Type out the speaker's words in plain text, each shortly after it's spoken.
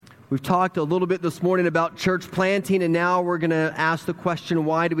We've talked a little bit this morning about church planting, and now we're going to ask the question,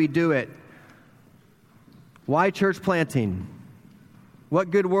 why do we do it? Why church planting?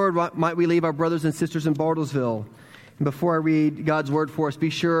 What good word might we leave our brothers and sisters in Bartlesville? And before I read God's word for us, be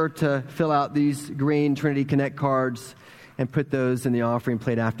sure to fill out these green Trinity Connect cards and put those in the offering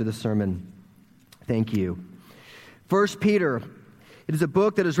plate after the sermon. Thank you. 1 Peter. It is a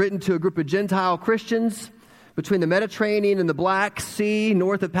book that is written to a group of Gentile Christians between the Mediterranean and the Black Sea.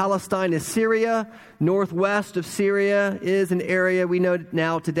 North of Palestine is Syria. Northwest of Syria is an area we know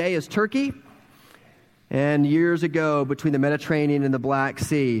now today as Turkey. And years ago, between the Mediterranean and the Black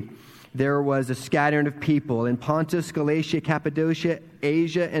Sea, there was a scattering of people in Pontus, Galatia, Cappadocia,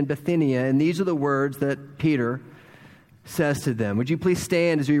 Asia, and Bithynia. And these are the words that Peter says to them. Would you please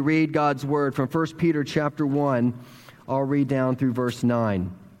stand as we read God's word from 1 Peter chapter 1. I'll read down through verse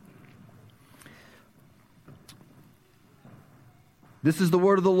 9. This is the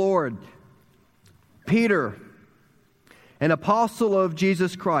word of the Lord. Peter, an apostle of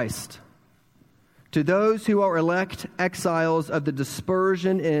Jesus Christ, to those who are elect exiles of the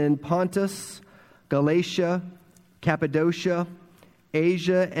dispersion in Pontus, Galatia, Cappadocia,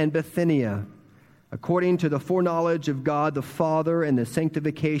 Asia, and Bithynia, according to the foreknowledge of God the Father and the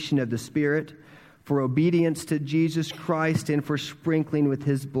sanctification of the Spirit, for obedience to Jesus Christ and for sprinkling with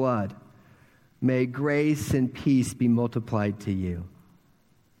his blood. May grace and peace be multiplied to you.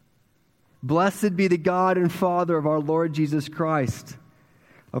 Blessed be the God and Father of our Lord Jesus Christ.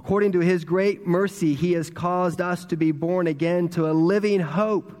 According to his great mercy, he has caused us to be born again to a living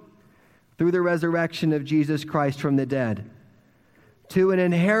hope through the resurrection of Jesus Christ from the dead, to an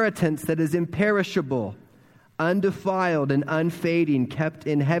inheritance that is imperishable, undefiled and unfading, kept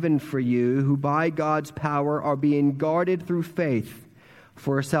in heaven for you, who by God's power are being guarded through faith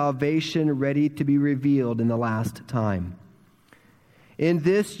for a salvation ready to be revealed in the last time. In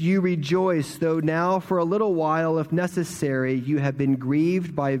this you rejoice, though now for a little while, if necessary, you have been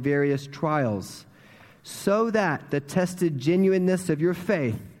grieved by various trials, so that the tested genuineness of your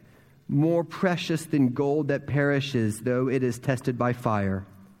faith, more precious than gold that perishes, though it is tested by fire,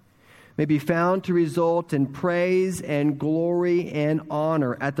 may be found to result in praise and glory and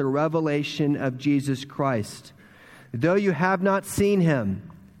honor at the revelation of Jesus Christ. Though you have not seen him,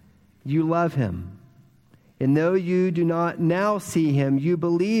 you love him. And though you do not now see him, you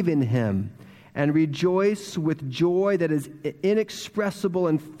believe in him and rejoice with joy that is inexpressible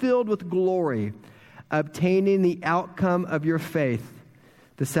and filled with glory, obtaining the outcome of your faith,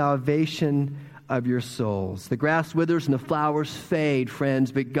 the salvation of your souls. The grass withers and the flowers fade,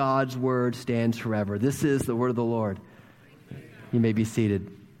 friends, but God's word stands forever. This is the word of the Lord. You may be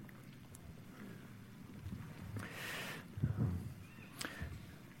seated.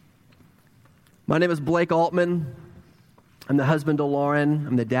 My name is Blake Altman. I'm the husband to Lauren.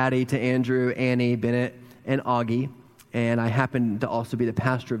 I'm the daddy to Andrew, Annie, Bennett, and Augie. And I happen to also be the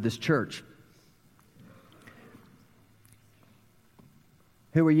pastor of this church.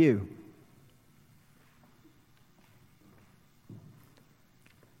 Who are you?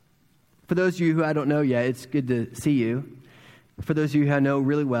 For those of you who I don't know yet, it's good to see you. For those of you who I know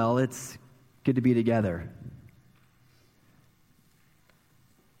really well, it's good to be together.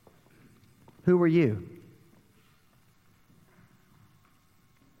 Who are you?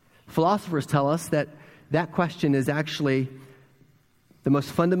 Philosophers tell us that that question is actually the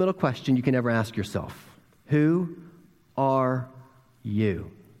most fundamental question you can ever ask yourself. Who are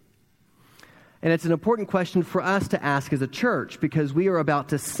you? And it's an important question for us to ask as a church, because we are about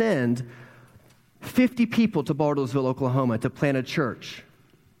to send 50 people to Bartlesville, Oklahoma to plant a church.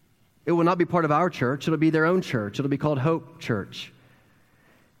 It will not be part of our church. It'll be their own church. It'll be called Hope Church.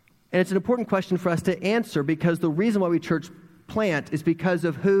 And it's an important question for us to answer, because the reason why we church plant is because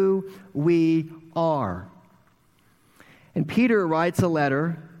of who we are. And Peter writes a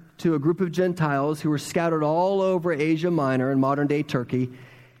letter to a group of Gentiles who were scattered all over Asia Minor and modern-day Turkey,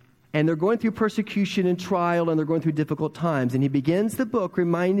 and they're going through persecution and trial, and they're going through difficult times. And he begins the book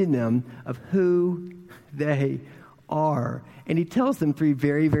reminding them of who they are. And he tells them three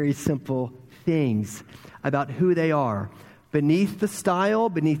very, very simple things about who they are. Beneath the style,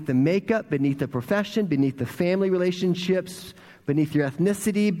 beneath the makeup, beneath the profession, beneath the family relationships, beneath your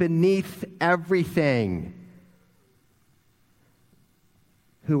ethnicity, beneath everything.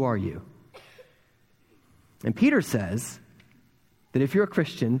 Who are you? And Peter says that if you're a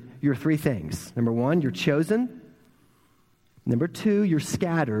Christian, you're three things. Number one, you're chosen. Number two, you're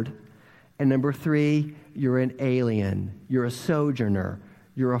scattered. And number three, you're an alien. You're a sojourner.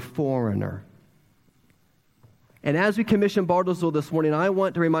 You're a foreigner. And as we commission Bartlesville this morning, I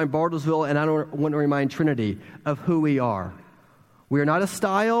want to remind Bartlesville, and I want to remind Trinity of who we are. We are not a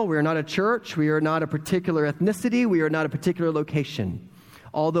style. We are not a church. We are not a particular ethnicity. We are not a particular location.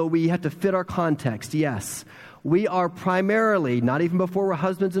 Although we have to fit our context, yes. We are primarily, not even before we're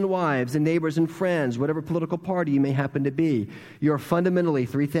husbands and wives and neighbors and friends, whatever political party you may happen to be, you're fundamentally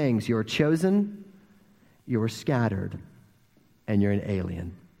three things. You're chosen, you're scattered, and you're an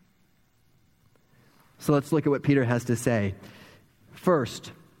alien. So let's look at what Peter has to say.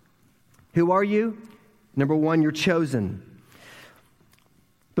 First, who are you? Number one, you're chosen.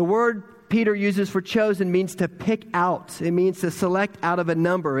 The word Peter uses for chosen means to pick out. It means to select out of a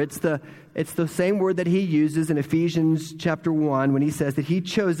number. It's the same word that he uses in Ephesians chapter 1 when he says that he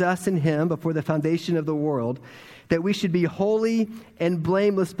chose us in him before the foundation of the world, that we should be holy and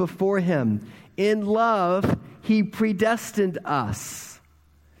blameless before him. In love, he predestined us.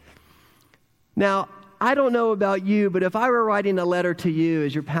 Now, I don't know about you, but if I were writing a letter to you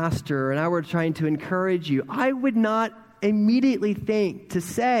as your pastor and I were trying to encourage you, I would not immediately think to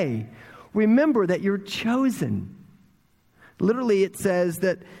say, remember that you're chosen. Literally, it says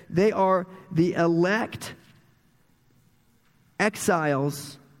that they are the elect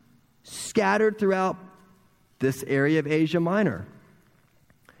exiles scattered throughout this area of Asia Minor.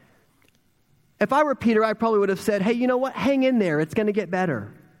 If I were Peter, I probably would have said, hey, you know what? Hang in there. It's going to get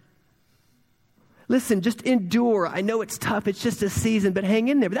better. Listen, just endure. I know it's tough. It's just a season, but hang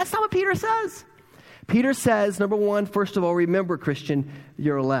in there. But that's not what Peter says. Peter says, number one, first of all, remember, Christian,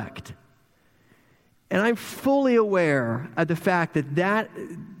 you're elect. And I'm fully aware of the fact that that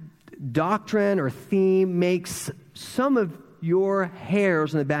doctrine or theme makes some of your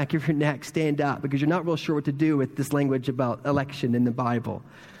hairs on the back of your neck stand up because you're not real sure what to do with this language about election in the Bible.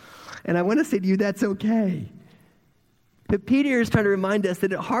 And I want to say to you, that's okay. But Peter is trying to remind us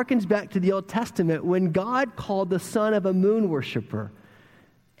that it harkens back to the Old Testament when God called the son of a moon worshiper,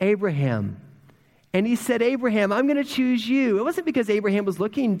 Abraham. And he said, Abraham, I'm going to choose you. It wasn't because Abraham was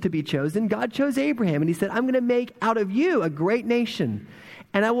looking to be chosen. God chose Abraham. And he said, I'm going to make out of you a great nation.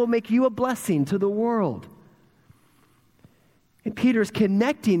 And I will make you a blessing to the world. And Peter's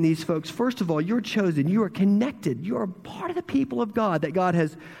connecting these folks. First of all, you're chosen. You are connected. You are part of the people of God that God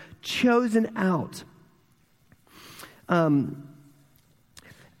has chosen out. One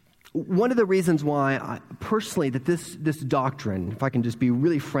of the reasons why, personally, that this doctrine, if I can just be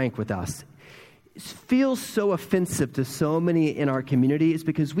really frank with us, feels so offensive to so many in our community is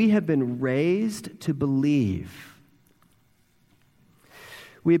because we have been raised to believe.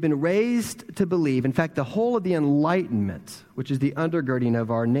 We have been raised to believe. In fact, the whole of the Enlightenment, which is the undergirding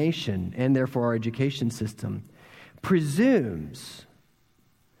of our nation and therefore our education system, presumes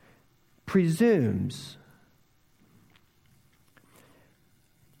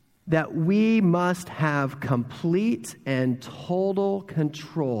that we must have complete and total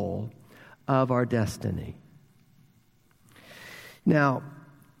control of our destiny. Now,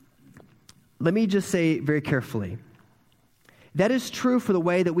 let me just say very carefully, that is true for the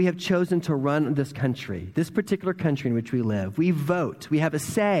way that we have chosen to run this country, this particular country in which we live. We vote. We have a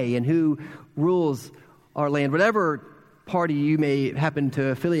say in who rules our land, whatever party you may happen to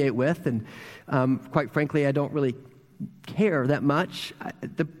affiliate with. And quite frankly, I don't really care that much.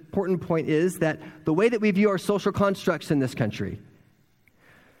 The important point is that the way that we view our social constructs in this country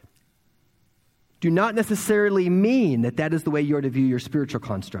do not necessarily mean that that is the way you are to view your spiritual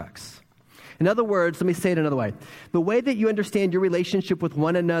constructs. In other words, let me say it another way. The way that you understand your relationship with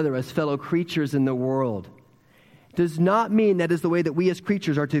one another as fellow creatures in the world does not mean that is the way that we as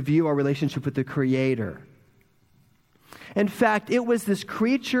creatures are to view our relationship with the Creator. In fact, it was this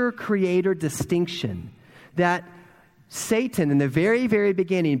creature-creator distinction that Satan, in the very, very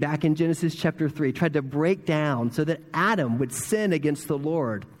beginning, back in Genesis chapter 3, tried to break down so that Adam would sin against the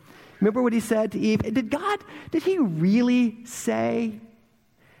Lord. Remember what he said to Eve? Did he really say,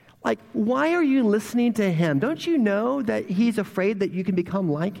 like, why are you listening to him? Don't you know that he's afraid that you can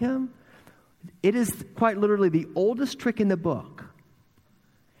become like him? It is quite literally the oldest trick in the book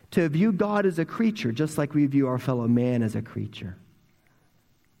to view God as a creature, just like we view our fellow man as a creature.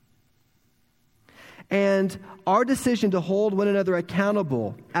 And our decision to hold one another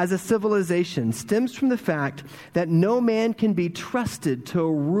accountable as a civilization stems from the fact that no man can be trusted to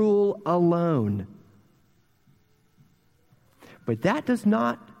rule alone. But that does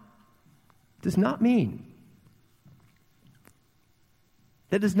not mean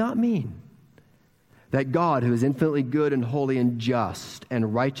that God, who is infinitely good and holy and just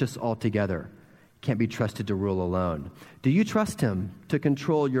and righteous altogether, can't be trusted to rule alone. Do you trust him to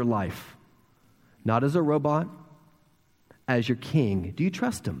control your life? Not as a robot, as your king. Do you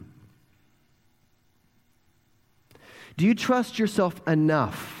trust him? Do you trust yourself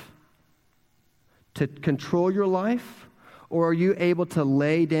enough to control your life? Or are you able to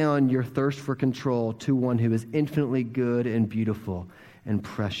lay down your thirst for control to one who is infinitely good and beautiful and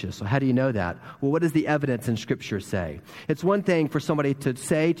precious? So how do you know that? Well, what does the evidence in Scripture say? It's one thing for somebody to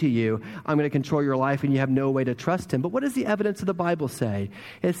say to you, I'm going to control your life, and you have no way to trust him. But what does the evidence of the Bible say?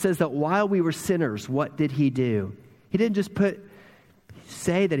 It says that while we were sinners, what did he do? He didn't just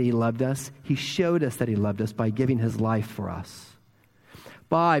say that he loved us. He showed us that he loved us by giving his life for us,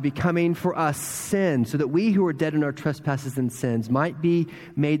 by becoming for us sin, so that we who are dead in our trespasses and sins might be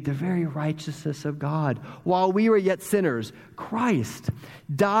made the very righteousness of God. While we were yet sinners, Christ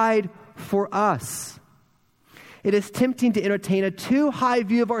died for us. It is tempting to entertain a too high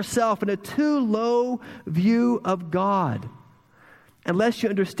view of ourselves and a too low view of God, unless you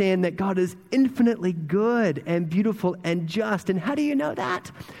understand that God is infinitely good and beautiful and just. And how do you know that?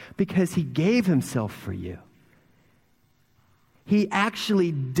 Because he gave himself for you. He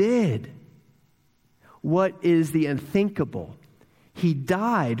actually did what is the unthinkable. He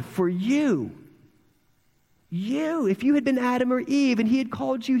died for you. You, if you had been Adam or Eve and he had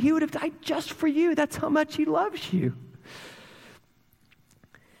called you, he would have died just for you. That's how much he loves you.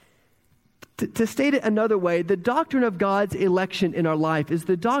 To state it another way, the doctrine of God's election in our life is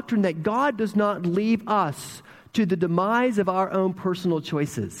the doctrine that God does not leave us to the demise of our own personal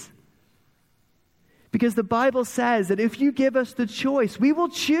choices. Because the Bible says that if you give us the choice, we will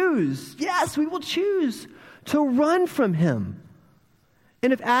choose. Yes, we will choose to run from him.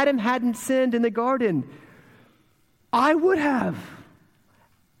 And if Adam hadn't sinned in the garden, I would have.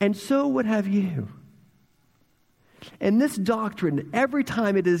 And so would have you. And this doctrine, every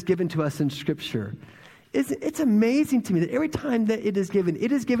time it is given to us in Scripture, it's amazing to me that every time that it is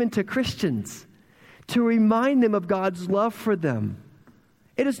given to Christians to remind them of God's love for them.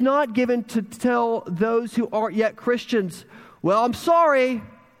 It is not given to tell those who aren't yet Christians, well, I'm sorry,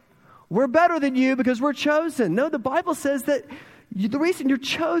 we're better than you because we're chosen. No, the Bible says that the reason you're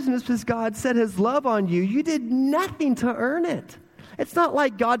chosen is because God set his love on you. You did nothing to earn it. It's not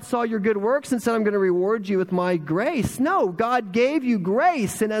like God saw your good works and said, I'm going to reward you with my grace. No, God gave you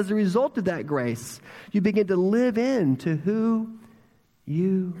grace, and as a result of that grace, you begin to live into who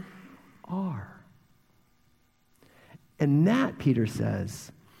you are. And that, Peter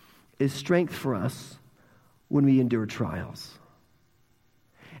says, is strength for us when we endure trials.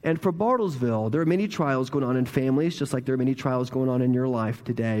 And for Bartlesville, there are many trials going on in families, just like there are many trials going on in your life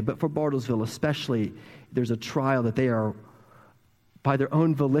today. But for Bartlesville especially, there's a trial that they are, by their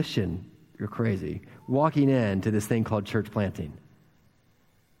own volition, you're crazy, walking into this thing called church planting.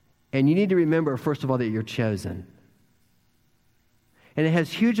 And you need to remember, first of all, that you're chosen. And it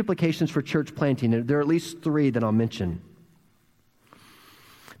has huge implications for church planting. And there are at least 3 that I'll mention.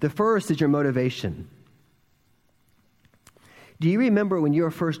 The first is your motivation. Do you remember when you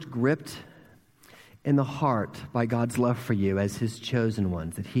were first gripped in the heart by God's love for you as his chosen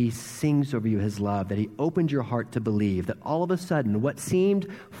ones, that he sings over you his love, that he opened your heart to believe, that all of a sudden what seemed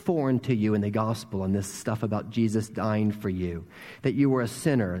foreign to you in the gospel and this stuff about Jesus dying for you, that you were a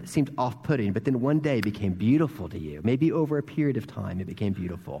sinner, it seemed off-putting, but then one day became beautiful to you. Maybe over a period of time it became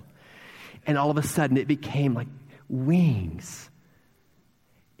beautiful. And all of a sudden it became like wings.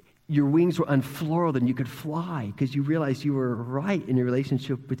 Your wings were unfurled and you could fly because you realized you were right in your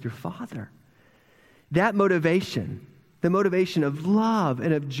relationship with your Father. That motivation, the motivation of love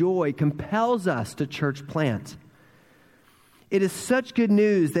and of joy, compels us to church plant. It is such good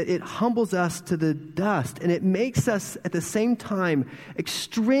news that it humbles us to the dust, and it makes us at the same time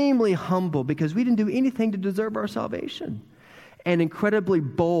extremely humble because we didn't do anything to deserve our salvation, and incredibly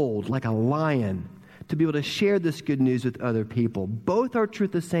bold like a lion to be able to share this good news with other people. Both are true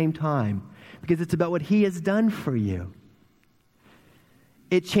at the same time because it's about what he has done for you.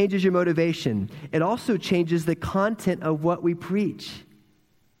 It changes your motivation. It also changes the content of what we preach.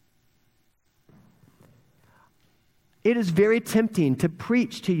 It is very tempting to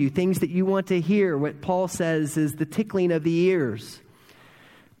preach to you things that you want to hear. What Paul says is the tickling of the ears.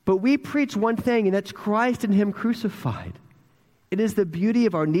 But we preach one thing, and that's Christ and him crucified. It is the beauty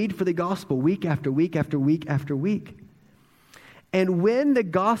of our need for the gospel week after week after week after week. And when the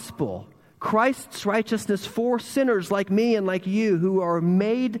gospel, Christ's righteousness for sinners like me and like you who are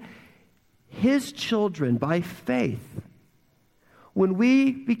made his children by faith, when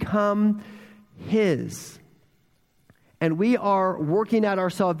we become his and we are working out our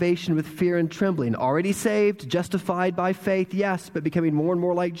salvation with fear and trembling, already saved, justified by faith, yes, but becoming more and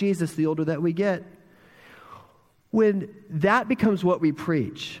more like Jesus the older that we get. When that becomes what we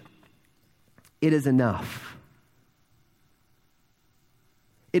preach, it is enough.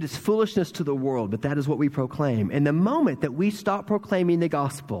 It is foolishness to the world, but that is what we proclaim. And the moment that we stop proclaiming the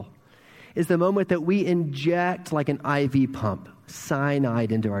gospel is the moment that we inject like an IV pump,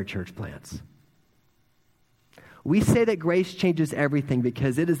 cyanide into our church plants. We say that grace changes everything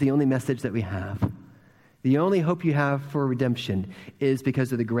because it is the only message that we have. The only hope you have for redemption is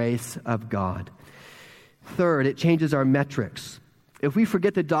because of the grace of God. Third, it changes our metrics. If we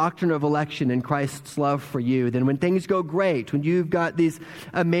forget the doctrine of election and Christ's love for you, then when things go great, when you've got these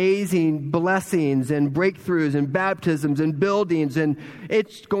amazing blessings and breakthroughs and baptisms and buildings and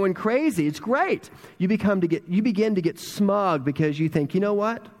it's going crazy, it's great. You begin to get smug because you think, you know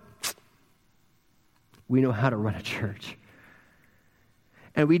what? We know how to run a church.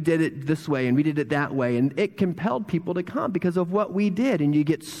 And we did it this way and we did it that way. And it compelled people to come because of what we did. And you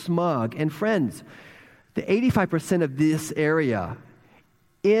get smug. And friends, the 85% of this area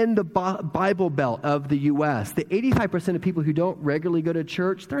in the Bible Belt of the U.S., the 85% of people who don't regularly go to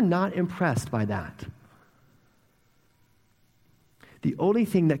church, they're not impressed by that. The only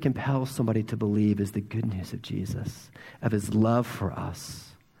thing that compels somebody to believe is the good news of Jesus, of his love for us.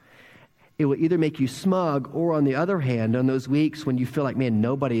 It will either make you smug, or on the other hand, on those weeks when you feel like, man,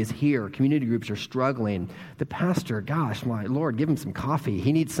 nobody is here, community groups are struggling, the pastor, gosh, my Lord, give him some coffee.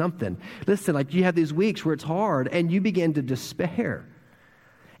 He needs something. Listen, like you have these weeks where it's hard, and you begin to despair.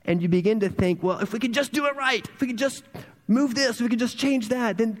 And you begin to think, well, if we could just do it right, if we could just move this, if we could just change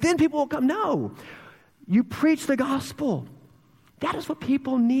that, then people will come. No, you preach the gospel. That is what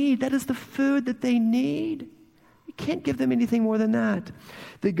people need. That is the food that they need. You can't give them anything more than that.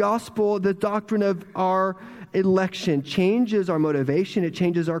 The gospel, the doctrine of our election changes our motivation, it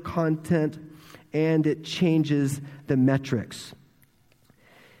changes our content, and it changes the metrics.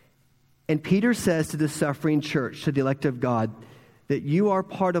 And Peter says to the suffering church, to the elect of God, that you are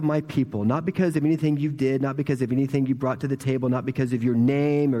part of my people, not because of anything you did, not because of anything you brought to the table, not because of your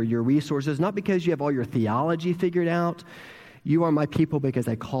name or your resources, not because you have all your theology figured out. You are my people because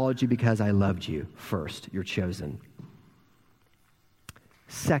I called you, because I loved you first. You're chosen.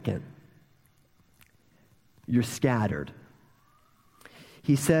 Second, you're scattered.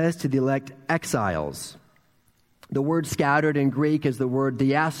 He says to the elect exiles. The word scattered in Greek is the word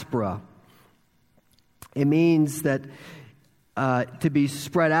diaspora. It means that to be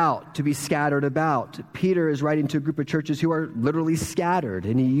spread out, to be scattered about. Peter is writing to a group of churches who are literally scattered,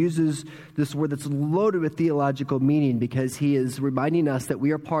 and he uses this word that's loaded with theological meaning because he is reminding us that we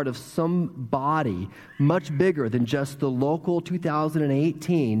are part of some body much bigger than just the local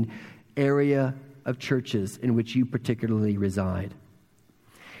 2018 area of churches in which you particularly reside.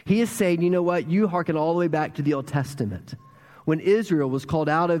 He is saying, you know what? You hearken all the way back to the Old Testament when Israel was called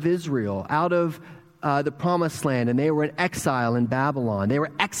out of Israel, out of the promised land, and they were in exile in Babylon. They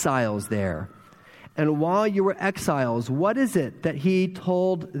were exiles there. And while you were exiles, what is it that he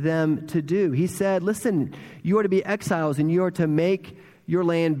told them to do? He said, listen, you are to be exiles and you are to make your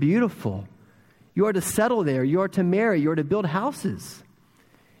land beautiful. You are to settle there. You are to marry. You are to build houses.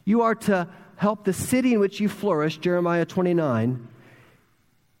 You are to help the city in which you flourish, Jeremiah 29,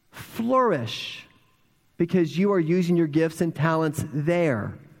 flourish because you are using your gifts and talents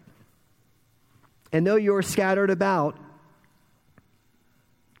there. And though you're scattered about,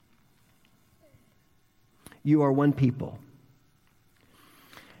 you are one people.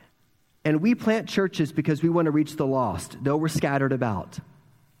 And we plant churches because we want to reach the lost, though we're scattered about.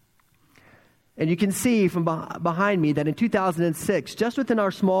 And you can see from behind me that in 2006, just within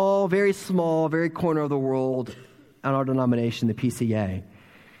our small, very corner of the world, and our denomination, the PCA,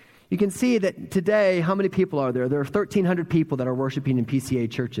 you can see that today, how many people are there? There are 1,300 people that are worshiping in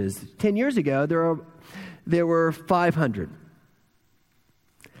PCA churches. 10 years ago, there were 500.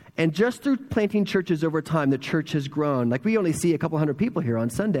 And just through planting churches over time, the church has grown. Like, we only see a couple hundred people here on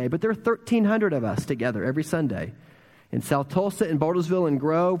Sunday, but there are 1,300 of us together every Sunday. In South Tulsa, in Bartlesville, and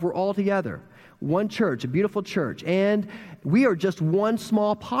Grove, we're all together. One church, a beautiful church. And we are just one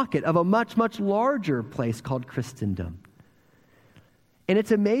small pocket of a much, much larger place called Christendom. And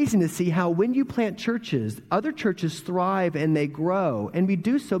it's amazing to see how when you plant churches, other churches thrive and they grow. And we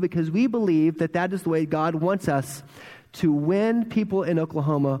do so because we believe that that is the way God wants us to win people in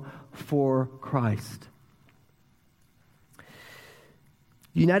Oklahoma for Christ.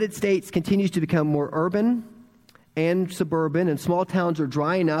 The United States continues to become more urban and suburban, and small towns are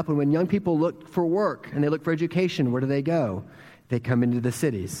drying up. And when young people look for work and they look for education, where do they go? They come into the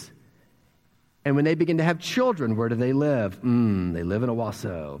cities. And when they begin to have children, where do they live? They live in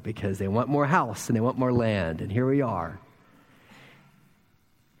Owasso because they want more house and they want more land. And here we are.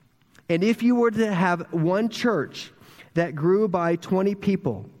 And if you were to have one church that grew by 20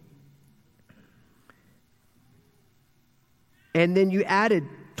 people, and then you added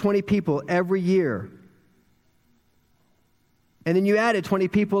 20 people every year, and then you added 20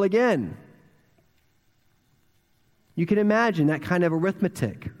 people again, You can imagine that kind of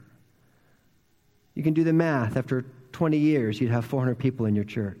arithmetic. You can do the math. After 20 years, you'd have 400 people in your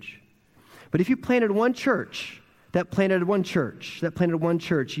church. But if you planted one church, that planted one church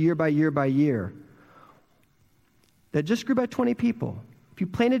year by year by year, that just grew by 20 people. If you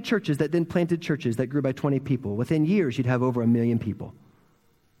planted churches that then planted churches that grew by 20 people, within years, you'd have over 1 million people.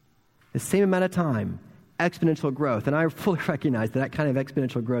 The same amount of time, exponential growth. And I fully recognize that kind of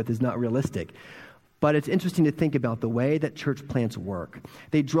exponential growth is not realistic. But it's interesting to think about the way that church plants work.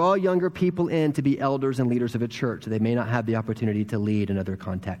 They draw younger people in to be elders and leaders of a church. They may not have the opportunity to lead in other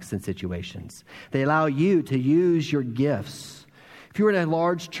contexts and situations. They allow you to use your gifts. If you're in a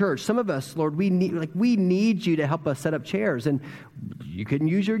large church, some of us, Lord, we need you to help us set up chairs. And you can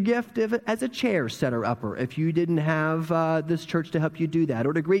use your gift as a chair setter-upper if you didn't have this church to help you do that,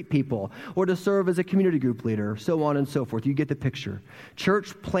 or to greet people, or to serve as a community group leader, so on and so forth. You get the picture.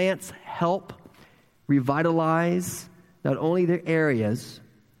 Church plants help revitalize not only their areas,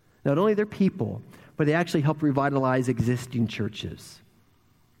 not only their people, but they actually help revitalize existing churches.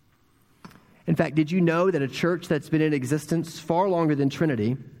 In fact, did you know that a church that's been in existence far longer than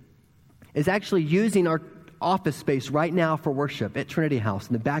Trinity is actually using our office space right now for worship at Trinity House,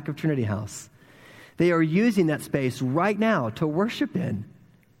 in the back of Trinity House? They are using that space right now to worship in.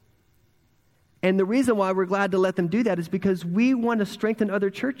 And the reason why we're glad to let them do that is because we want to strengthen other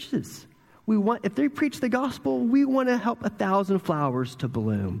churches. If they preach the gospel, we want to help 1,000 flowers to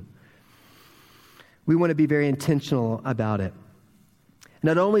bloom. We want to be very intentional about it.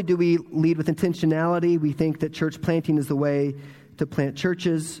 Not only do we lead with intentionality, we think that church planting is the way to plant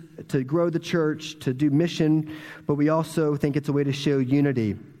churches, to grow the church, to do mission, but we also think it's a way to show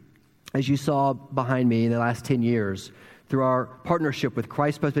unity. As you saw behind me in the last 10 years, through our partnership with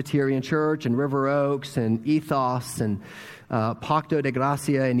Christ Presbyterian Church and River Oaks and Ethos and Pacto de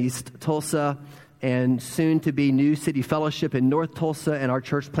Gracia in East Tulsa, and soon to be New City Fellowship in North Tulsa, and our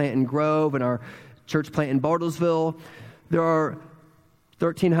church plant in Grove, and our church plant in Bartlesville. There are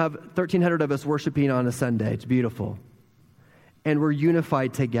 1,300 of us worshiping on a Sunday. It's beautiful. And we're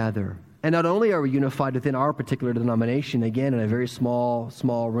unified together. And not only are we unified within our particular denomination, again, in a very small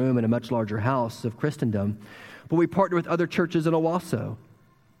room in a much larger house of Christendom, but we partner with other churches in Owasso.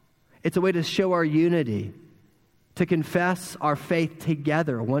 It's a way to show our unity, to confess our faith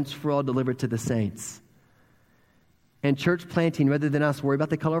together, once for all delivered to the saints. And church planting, rather than us worry about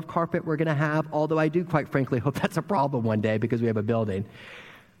the color of carpet we're going to have, although I do, quite frankly, hope that's a problem one day because we have a building.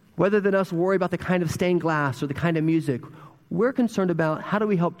 Rather than us worry about the kind of stained glass or the kind of music, we're concerned about how do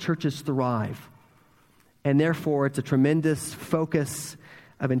we help churches thrive. And therefore, it's a tremendous focus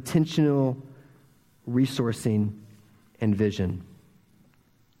of intentional resourcing and vision.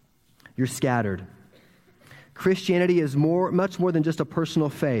 You're scattered. Christianity is much more than just a personal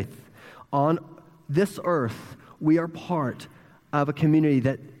faith. On this earth, we are part of a community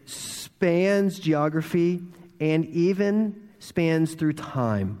that spans geography and even spans through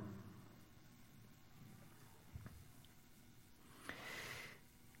time.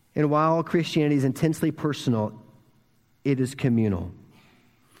 And while Christianity is intensely personal, it is communal.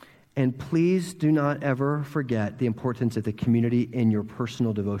 And please do not ever forget the importance of the community in your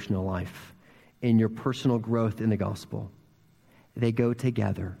personal devotional life, in your personal growth in the gospel. They go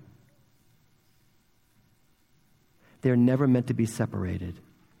together. They're never meant to be separated.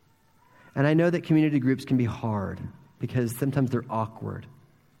 And I know that community groups can be hard because sometimes they're awkward.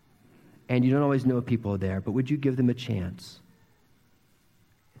 And you don't always know people there, but would you give them a chance?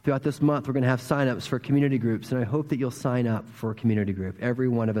 Throughout this month, we're going to have sign-ups for community groups, and I hope that you'll sign up for a community group, every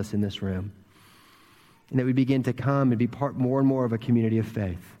one of us in this room, and that we begin to come and be part more and more of a community of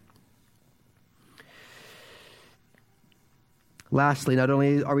faith. Lastly, not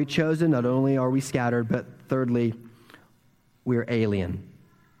only are we chosen, not only are we scattered, but thirdly, we're alien.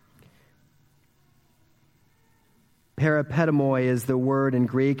 Parapedamoi is the word in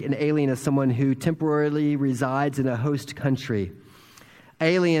Greek, and alien is someone who temporarily resides in a host country.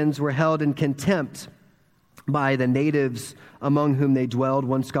 Aliens were held in contempt by the natives among whom they dwelled,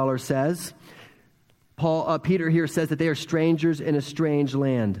 one scholar says. Peter here says that they are strangers in a strange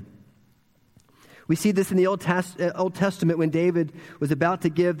land. We see this in the Old Testament when David was about to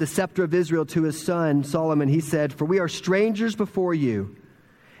give the scepter of Israel to his son, Solomon. He said, "For we are strangers before you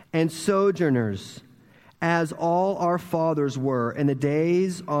and sojourners, as all our fathers were, and the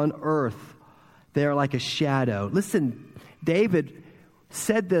days on earth, they are like a shadow." Listen, David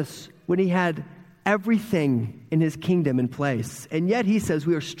said this when he had everything in his kingdom in place. And yet he says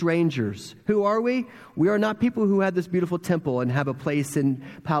we are strangers. Who are we? We are not people who have this beautiful temple and have a place in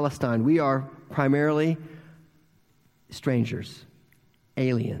Palestine. We are primarily strangers,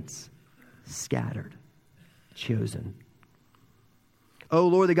 aliens, scattered. chosen. O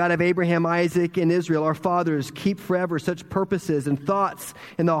Lord, the God of Abraham, Isaac, and Israel, our fathers, keep forever such purposes and thoughts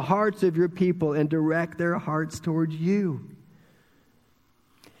in the hearts of your people and direct their hearts towards you.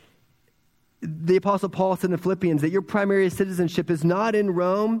 The Apostle Paul said in Philippians that your primary citizenship is not in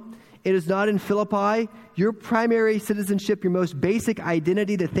Rome. It is not in Philippi. Your primary citizenship, your most basic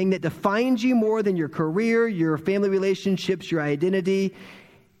identity, the thing that defines you more than your career, your family relationships, your identity,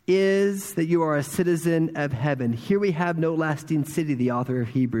 is that you are a citizen of heaven. Here we have no lasting city, the author of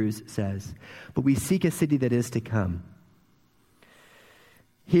Hebrews says, but we seek a city that is to come.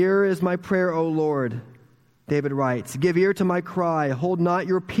 Here is my prayer, O Lord, David writes. Give ear to my cry. Hold not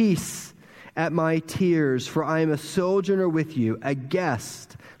your peace at my tears, for I am a sojourner with you, a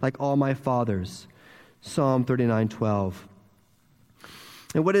guest like all my fathers. Psalm 39:12.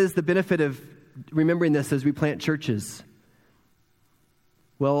 And what is the benefit of remembering this as we plant churches?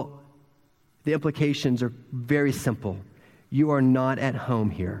 Well, the implications are very simple. You are not at home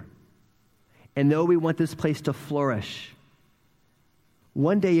here. And though we want this place to flourish,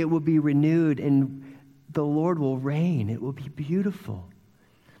 one day it will be renewed and the Lord will reign. It will be beautiful.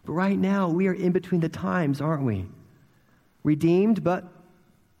 But right now, we are in between the times, aren't we? Redeemed, but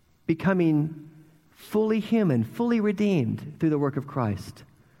becoming fully human, fully redeemed through the work of Christ.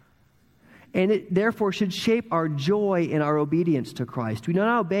 And it therefore should shape our joy in our obedience to Christ. We do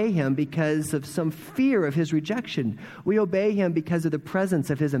not obey him because of some fear of his rejection. We obey him because of the presence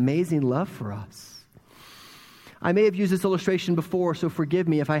of his amazing love for us. I may have used this illustration before, so forgive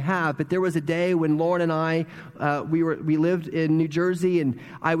me if I have, but there was a day when Lauren and I, we lived in New Jersey, and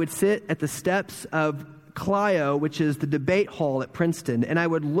I would sit at the steps of Clio, which is the debate hall at Princeton, and I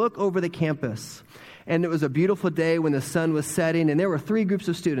would look over the campus. And it was a beautiful day when the sun was setting, and there were 3 groups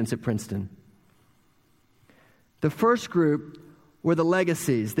of students at Princeton. The first group were the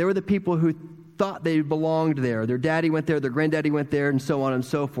legacies. They were the people who thought they belonged there. Their daddy went there, their granddaddy went there, and so on and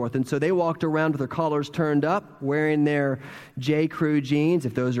so forth. And so they walked around with their collars turned up, wearing their J. Crew jeans,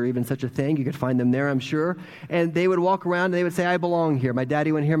 if those are even such a thing. You could find them there, I'm sure. And they would walk around and they would say, I belong here. My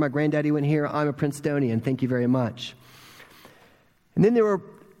daddy went here, my granddaddy went here. I'm a Princetonian. Thank you very much. And then there were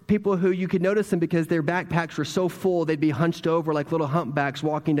people who you could notice them because their backpacks were so full, they'd be hunched over like little humpbacks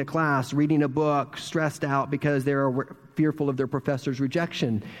walking to class, reading a book, stressed out because they were fearful of their professor's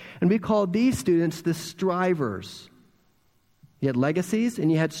rejection. And we called these students the strivers. You had legacies and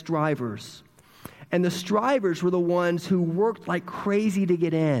you had strivers. And the strivers were the ones who worked like crazy to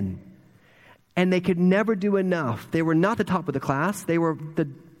get in. And they could never do enough. They were not the top of the class. They were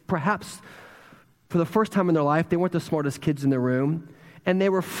perhaps for the first time in their life, they weren't the smartest kids in the room. And they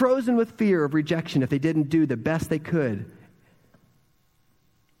were frozen with fear of rejection if they didn't do the best they could.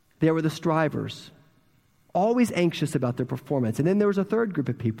 They were the strivers, always anxious about their performance. And then there was a third group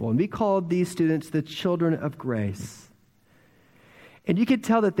of people, and we called these students the children of grace. And you could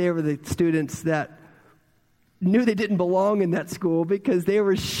tell that they were the students that knew they didn't belong in that school because they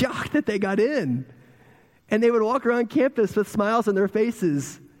were shocked that they got in. And they would walk around campus with smiles on their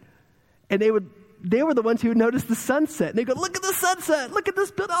faces. And they were the ones who noticed the sunset. And they go, look at the sunset. Look at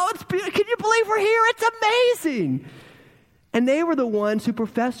this building. Oh, it's beautiful. Can you believe we're here? It's amazing. And they were the ones who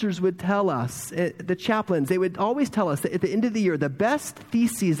professors would tell us, the chaplains, they would always tell us that at the end of the year, the best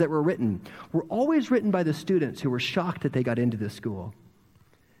theses that were written were always written by the students who were shocked that they got into this school.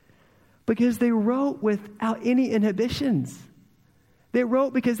 Because they wrote without any inhibitions. They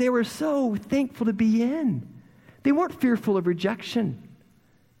wrote because they were so thankful to be in. They weren't fearful of rejection.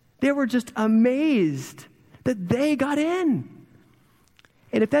 They were just amazed that they got in.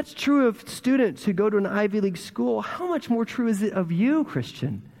 And if that's true of students who go to an Ivy League school, how much more true is it of you,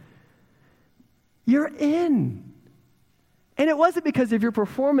 Christian? You're in. And it wasn't because of your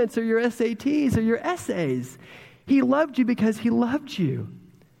performance or your SATs or your essays. He loved you because he loved you.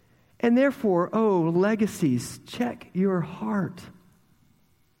 And therefore, legacies, check your heart.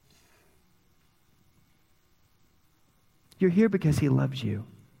 You're here because he loves you.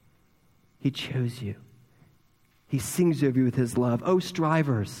 He chose you. He sings over you with his love. Oh,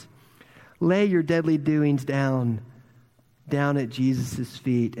 strivers, lay your deadly doings down at Jesus'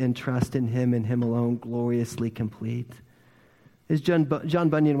 feet and trust in him and him alone, gloriously complete. As John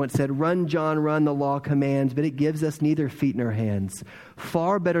Bunyan once said, run, John, run, the law commands, but it gives us neither feet nor hands.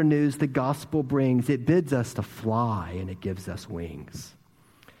 Far better news the gospel brings. It bids us to fly and it gives us wings.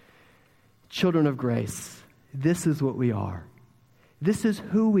 Children of grace, this is what we are. This is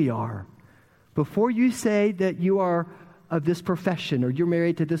who we are. Before you say that you are of this profession, or you're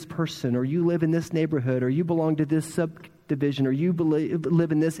married to this person, or you live in this neighborhood, or you belong to this subdivision, or you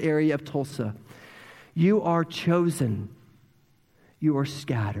live in this area of Tulsa, you are chosen, you are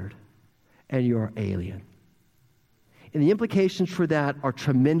scattered, and you are alien. And the implications for that are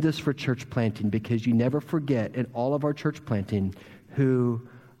tremendous for church planting, because you never forget in all of our church planting who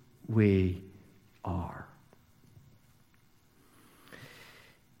we are.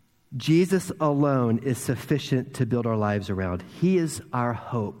 Jesus alone is sufficient to build our lives around. He is our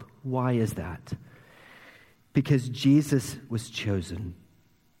hope. Why is that? Because Jesus was chosen,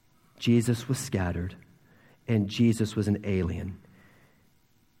 Jesus was scattered, and Jesus was an alien.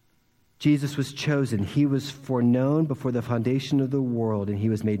 Jesus was chosen. He was foreknown before the foundation of the world, and he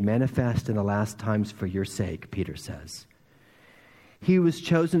was made manifest in the last times for your sake, Peter says. He was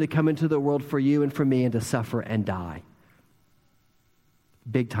chosen to come into the world for you and for me and to suffer and die.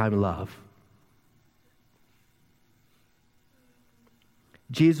 Big time love.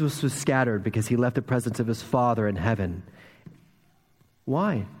 Jesus was scattered because he left the presence of his Father in heaven.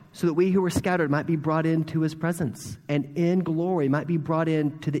 Why? So that we who were scattered might be brought into his presence, and in glory might be brought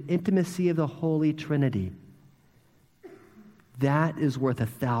into the intimacy of the Holy Trinity. That is worth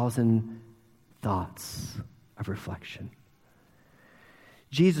 1,000 thoughts of reflection.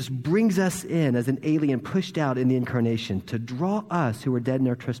 Jesus brings us in as an alien pushed out in the incarnation to draw us who were dead in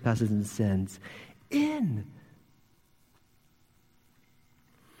our trespasses and sins in.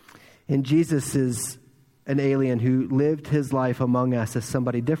 And Jesus is an alien who lived his life among us as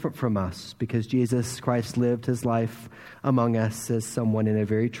somebody different from us, because Jesus Christ lived his life among us as someone in a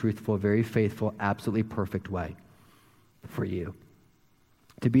very truthful, very faithful, absolutely perfect way for you.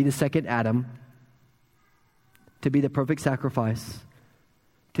 To be the second Adam, to be the perfect sacrifice,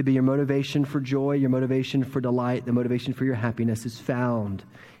 to be your motivation for joy, your motivation for delight, the motivation for your happiness is found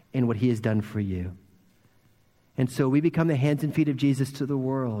in what he has done for you. And so we become the hands and feet of Jesus to the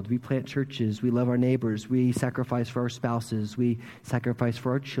world. We plant churches. We love our neighbors. We sacrifice for our spouses. We sacrifice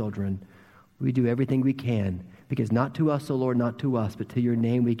for our children. We do everything we can, because not to us, O Lord, not to us, but to your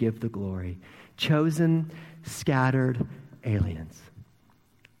name we give the glory. Chosen, scattered aliens.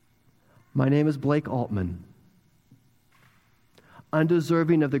 My name is Blake Altman.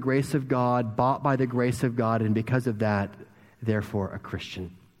 Undeserving of the grace of God, bought by the grace of God, and because of that, therefore a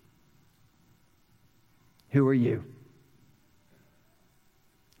Christian. Who are you?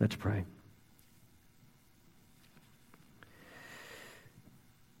 Let's pray.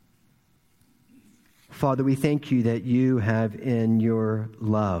 Father, we thank you that you have in your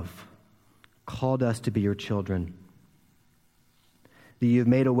love called us to be your children. That you have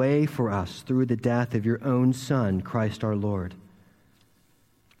made a way for us through the death of your own Son, Christ our Lord.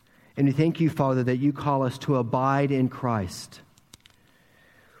 And we thank you, Father, that you call us to abide in Christ.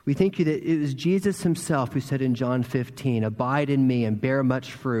 We thank you that it was Jesus himself who said in John 15, abide in me and bear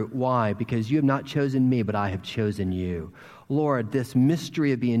much fruit. Why? Because you have not chosen me, but I have chosen you. Lord, this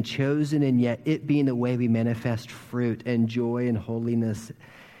mystery of being chosen and yet it being the way we manifest fruit and joy and holiness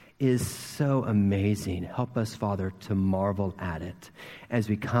is so amazing. Help us, Father, to marvel at it as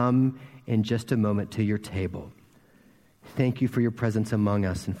we come in just a moment to your table. Thank you for your presence among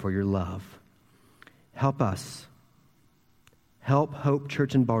us and for your love. Help us. Help Hope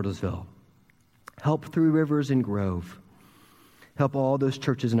Church in Bartlesville. Help Three Rivers and Grove. Help all those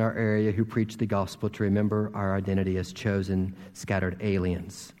churches in our area who preach the gospel to remember our identity as chosen, scattered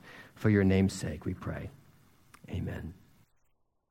aliens. For your name's sake, we pray. Amen.